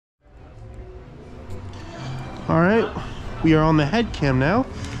All right, we are on the head cam now.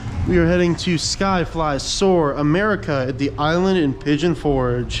 We are heading to SkyFly, Soar, America at the island in Pigeon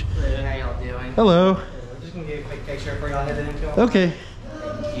Forge. Hello, how y'all doing? Hello. I'm just gonna get a quick picture before y'all headed into it. Okay.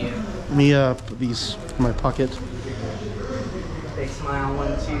 Thank you. Let me put these in my pocket. Big smile, 1,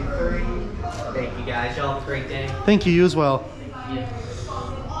 2, 3. Thank you guys, y'all have a great day. Thank you, you as well. Thank you.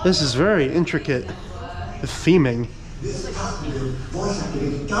 This is very intricate. The theming.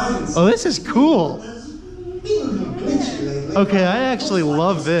 Oh, this is cool. Okay, I actually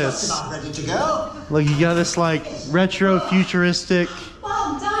love this. Like, you got this like retro futuristic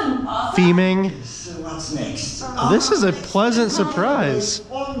theming. This is a pleasant surprise.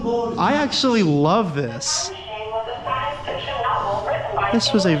 I actually love this.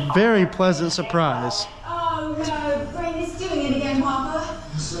 This was a very pleasant surprise. Oh no, Brain is doing it again, Papa.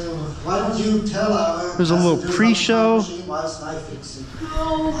 So why don't you tell our... There's a little pre-show.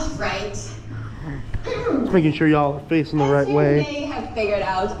 Oh, right. Just making sure y'all are facing the right way. As you may have figured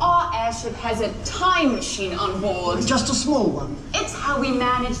out, our airship has a time machine on board. Just a small one. It's how we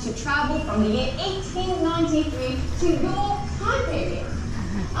managed to travel from the year 1893 to your time period.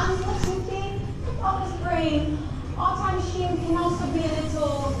 Unfortunately, Papa's Brain, our time machine can also be a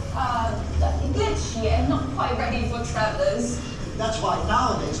little glitchy and not quite ready for travelers. That's why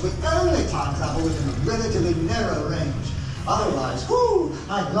nowadays we only time travel within a relatively narrow range. Otherwise, whoo,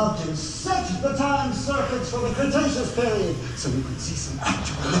 I'd love to set the time circuits for the Cretaceous period so we could see some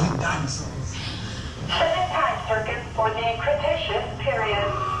actual living dinosaurs. Setting time circuits for the Cretaceous period.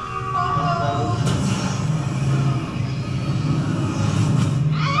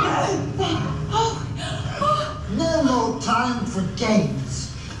 No more time for games.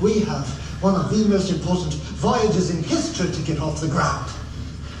 We have one of the most important voyages in history to get off the ground.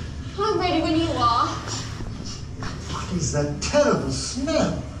 I'm ready when you are. What is that terrible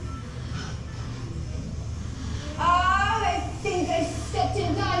smell? I think I stepped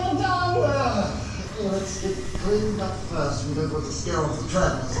in dino dung. Let's get cleaned up first and go for the scare off the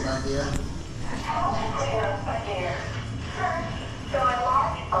travelers, my dear.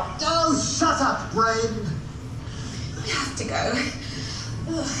 Oh, shut up, Brain! We have to go.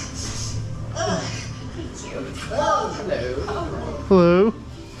 Thank you. Hello. Hello.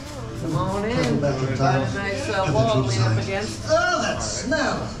 Come on in. Got a nice wall to lean up against. Oh, that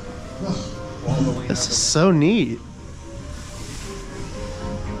smell! This is so neat.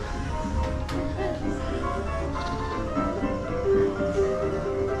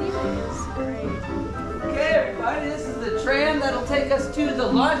 Okay, everybody, this is the tram that'll take us to the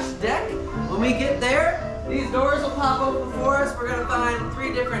launch deck. When we get there, these doors will pop open for us. We're gonna find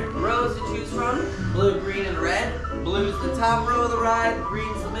 3 different rows to choose from: blue, green, and red. Blue's the top row of the ride,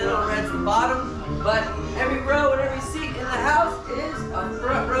 green's the middle, and red's the bottom. But every row and every seat in the house is a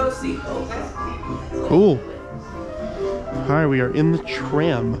front row seat. Okay. Cool. All right, we are in the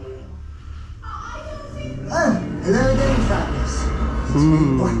tram. Oh, hello again, travelers. It's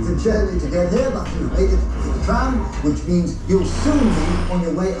been quite the journey to get here, but you made it to the tram, which means you'll soon be on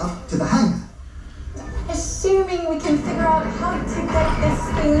your way up to the hangar. Assuming we can figure out how to get this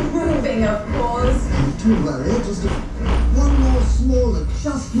thing moving, of course. Don't worry, just one more small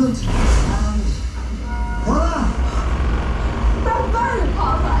adjustment, and voila! Bravo,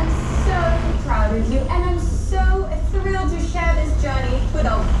 Papa! I'm so proud of you, and I'm so thrilled to share this journey with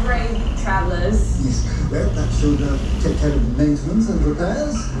our brave travelers. Yes, well, that should take care of the maintenance and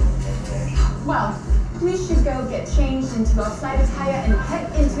repairs. Well, we should go get changed into our flight attire and head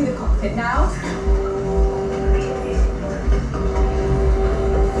into the cockpit now.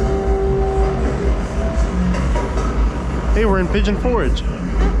 Hey, we're in Pigeon Forge.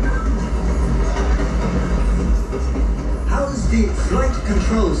 How's the flight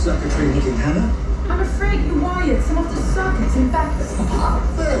control circuitry looking, Hannah? I'm afraid you wired some of the circuits in backwards, Papa.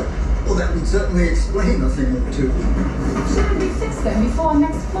 Well, that would certainly explain a thing or two. Shouldn't we fix them before our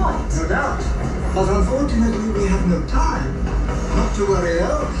next flight? No doubt. But unfortunately, we have no time. Not to worry,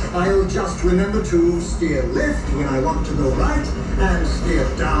 though. I'll just remember to steer left when I want to go right, and steer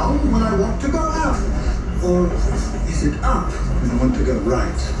down when I want to go up. Or is it up when I want to go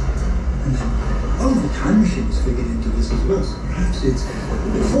right? And then, the time machine's figured into this as well, so perhaps it's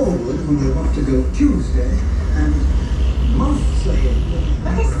forward when I want to go Tuesday, and months ahead.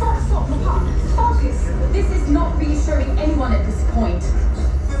 Okay, stop, Papa. Focus. This is not reassuring anyone at this point.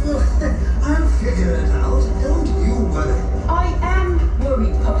 I'll figure it out. Don't you worry. I am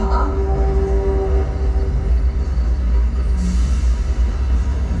worried, Papa.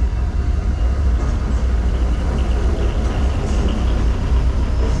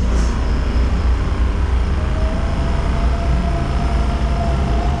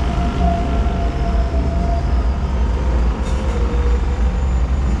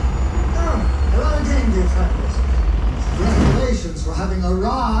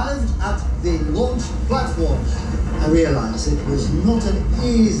 not an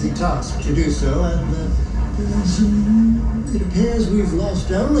easy task to do so, and it appears we've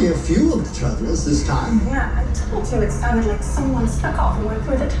lost only a few of the travelers this time. Yeah, I told you it sounded like someone stuck off and went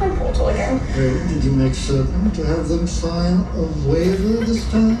through the time portal again. Did you make certain to have them sign a waiver this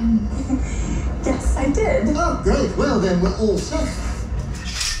time? Yes, I did. Oh, great. Well, then we're all set.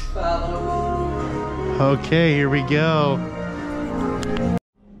 Follow Okay, here we go.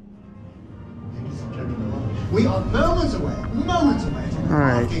 We are moments away from All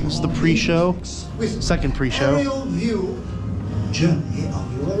right, this is the pre-show, second pre-show. aerial view journey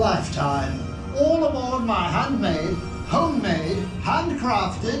of your lifetime. All aboard my handmade, homemade,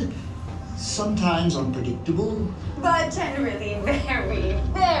 handcrafted, sometimes unpredictable, But generally very,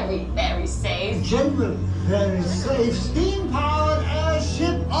 very, very safe. generally very safe, steam-powered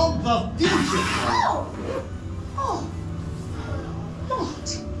airship of the future. Oh! Oh!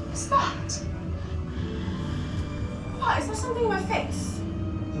 What is that? What? Is there something in my face?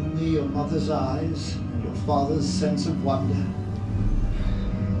 Only your mother's eyes and your father's sense of wonder.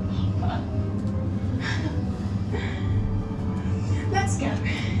 Let's go.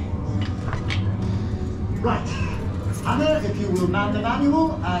 Right. Anna, if you will man the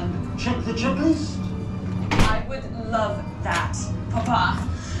manual and check the checklist. I would love that, Papa.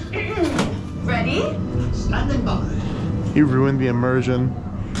 Ready? Standing by. You ruined the immersion.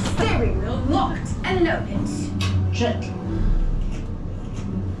 Steering wheel locked and loaded. Check.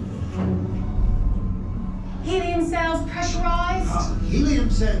 Helium cells pressurized. Helium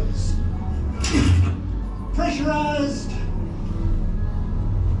cells. Pressurized.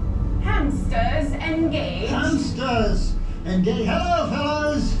 Hamsters engaged. Hamsters. Engage. Hello,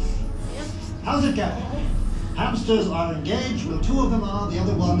 fellows. How's it going? Hamsters are engaged. Well, 2 of them are. The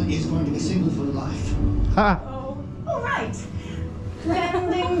other one is going to be single for life. Ha! Oh, all right.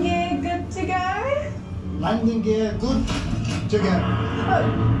 Landing gear good to go? Landing gear good to go.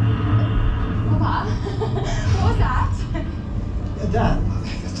 Oh. Papa, what was that?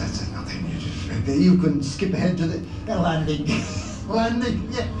 That's nothing. You can skip ahead to the landing.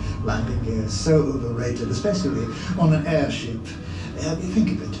 Landing gear is so overrated, especially on an airship.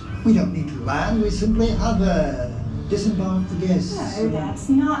 Think of it. We don't need to land. We simply have disembark the guests. No, that's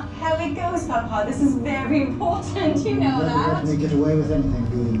not how it goes, Papa. This is very important. You know Never that. let me get away with anything,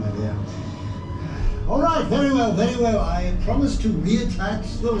 do you, my dear? All right, very well, very well. I promise to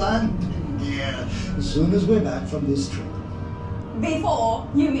reattach the landing gear as soon as we're back from this trip. Before,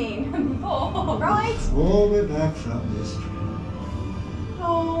 you mean. Before, right? Before we're back from this trip.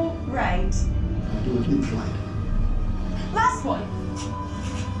 Oh, right. I'll do it mid-flight. Last one.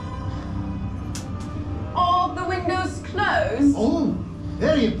 Are the windows closed? Oh,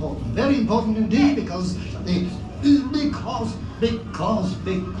 very important indeed, because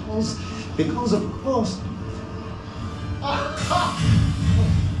of course.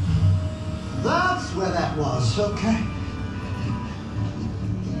 That's where that was. Okay.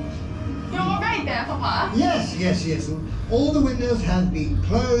 You're all right there, Papa. Yes. All the windows have been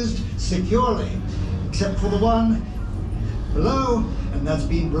closed securely, except for the one below, and that's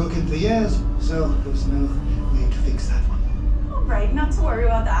been broken for years, so there's no way to fix that one. All right, not to worry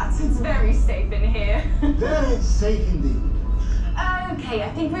about that. It's very safe in here. Very safe indeed. Okay, I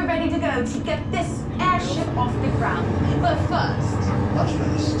think we're ready to go to get this airship off the ground. But first, What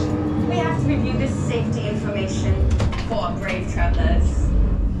first? we have to review this safety information for our brave travelers.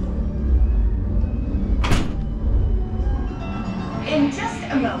 In just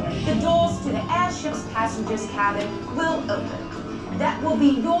a moment, the doors to the airship's passenger's cabin will open. That will be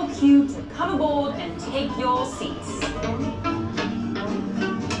your cue to come aboard and take your seats.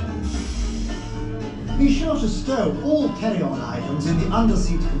 Be sure to stow all carry-on items in the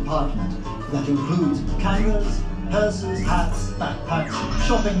underseat compartment. That includes cameras, purses, hats, backpacks,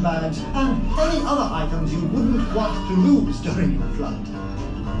 shopping bags, and any other items you wouldn't want to lose during your flight.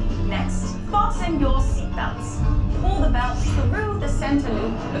 Next, fasten your seatbelts. Pull the belts through the center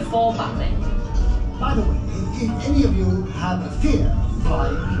loop before buckling. By the way, if any of you have a fear of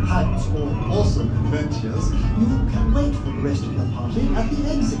flying, heights, or awesome adventures, you can wait for the rest of your party at the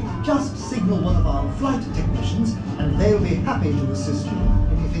exit. Just signal one of our flight technicians, and they'll be happy to assist you.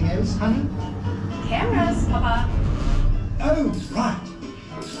 Anything else, Hannah? Cameras, Papa. Oh, right.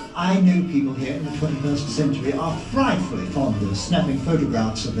 I know people here in the 21st century are frightfully fond of snapping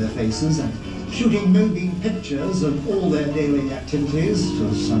photographs of their faces and shooting moving pictures of all their daily activities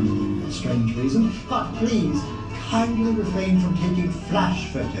for some strange reason. But please, kindly refrain from taking flash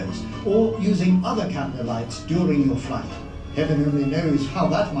photos or using other camera lights during your flight. Heaven only knows how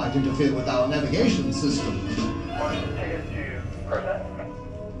that might interfere with our navigation system.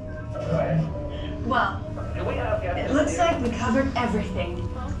 Well, Looks like we covered everything.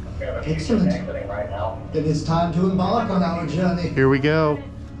 Excellent. Then it's time to embark on our journey. Here we go.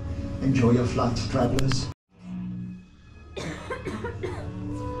 Enjoy your flight, travelers.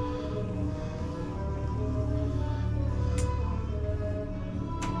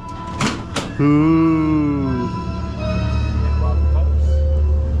 Ooh.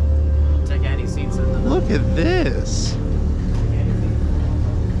 Take any seats in the Look at this.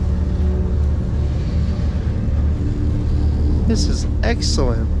 This is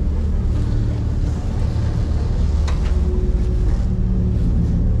excellent.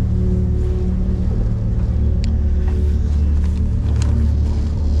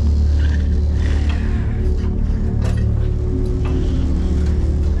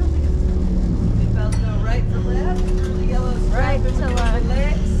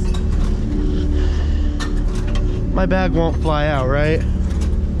 My bag won't fly out, right?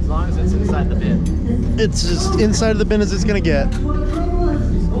 As long as it's inside the bin. It's as inside of the bin as it's gonna get.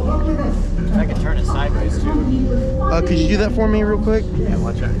 I can turn it sideways too. Could you do that for me real quick? Yeah,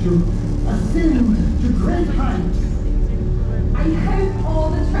 watch out. I hope all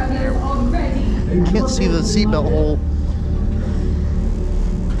the travelers are ready. I can't see the seatbelt hole.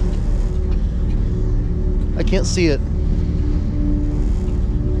 I can't see it.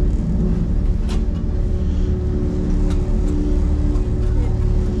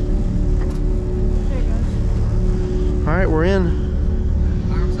 All right, we're in.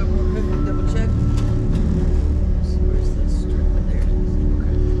 Arms up real quick, double check. Where's this strip? There it is.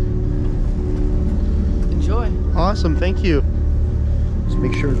 Okay. Enjoy. Awesome, thank you. Just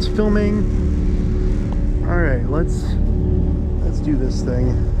make sure it's filming. All right, let's do this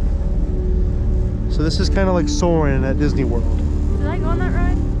thing. So this is kind of like soaring at Disney World. Did I go on that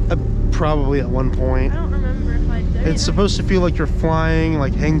ride? Probably at one point. I don't remember if I did. It's supposed to feel like you're flying,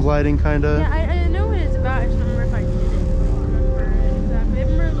 like hang gliding, kind of. Yeah, I know what it's about. I just don't remember if I did it. I don't remember it exactly. I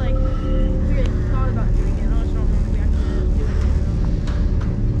remember like we had thought about doing it. I just don't remember if we actually did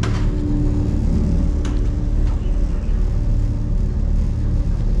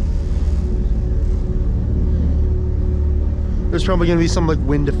There's probably gonna be some like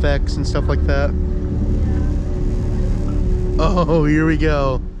wind effects and stuff like that. Oh, here we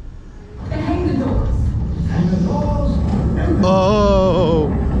go. Hang the doors. Hang the doors. Oh.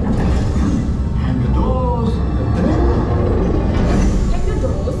 Hang the doors. Hang the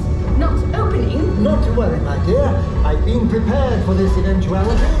doors. Not opening. Not to worry, my dear. I've been prepared for this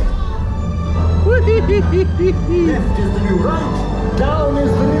eventuality. Left is the new right. Down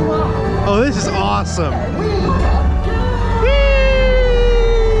is the new up. Oh, this is awesome.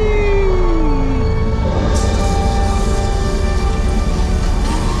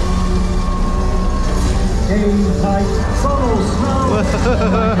 Game tight, sun or snow.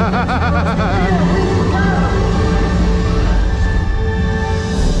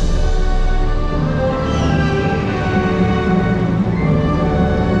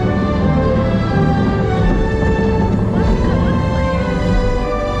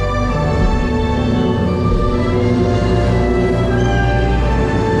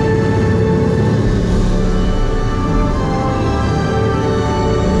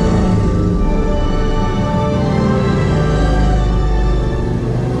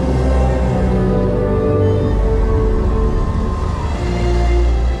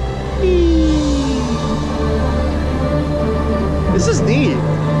 This is neat.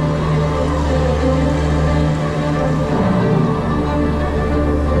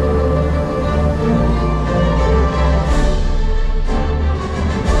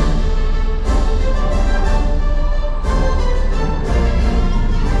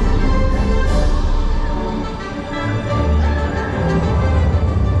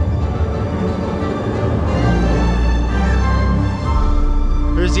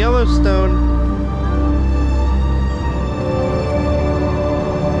 There's Yellowstone.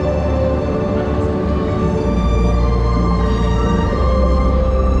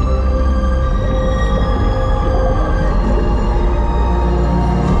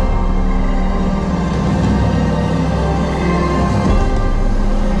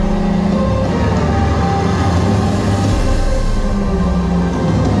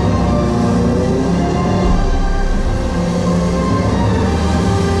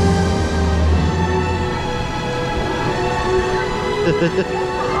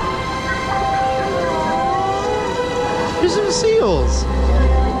 There's some seals.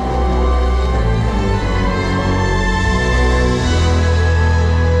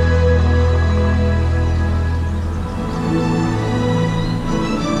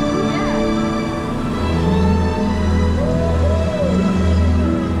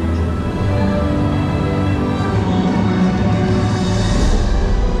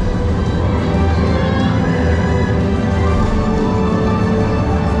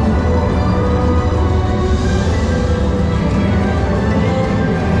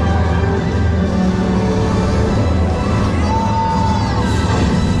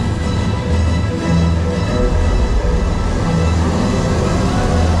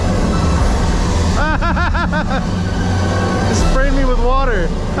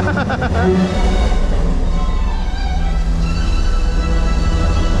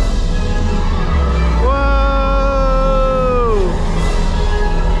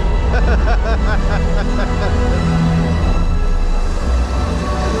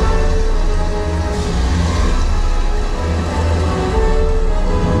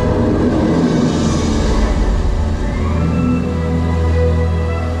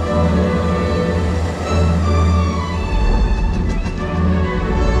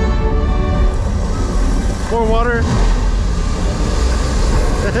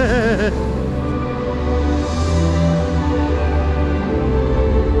 It's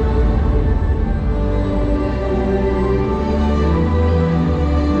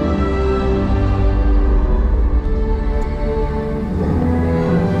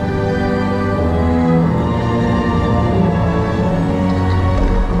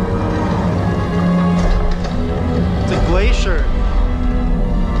a glacier.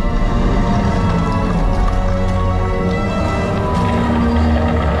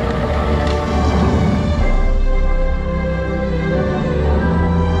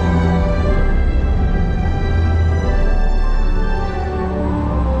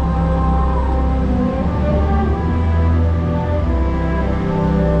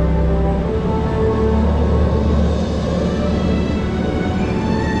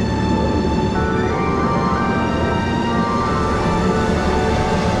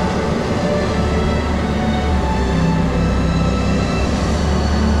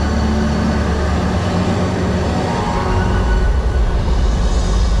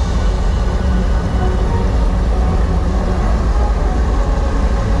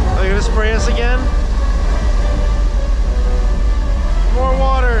 Spray us again? More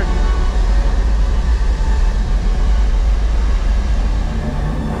water.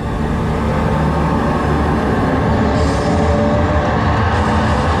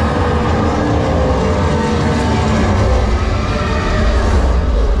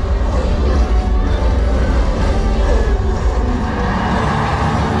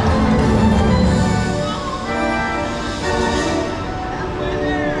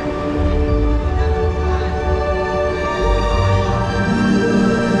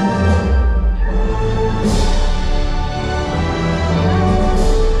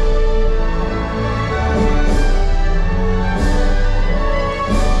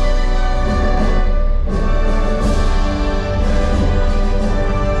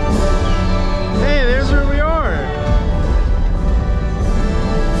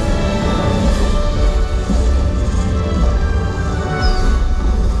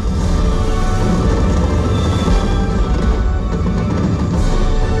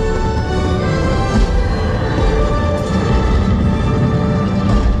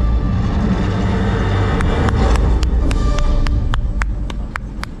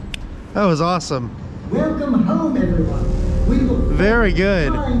 That was awesome. Welcome home, everyone. We look forward Very to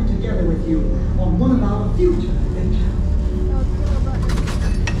good. flying together with you on one of our future adventures.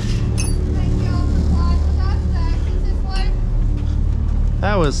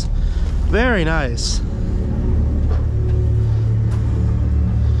 That was very nice.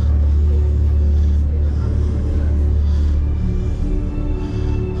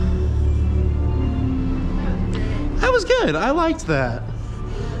 That was good. I liked that.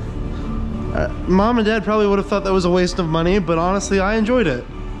 Mom and Dad probably would have thought that was a waste of money, but honestly, I enjoyed it.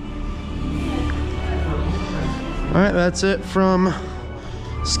 Alright, that's it from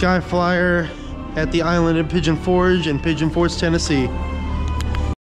SkyFlyer at the island of Pigeon Forge in Pigeon Forge, Tennessee.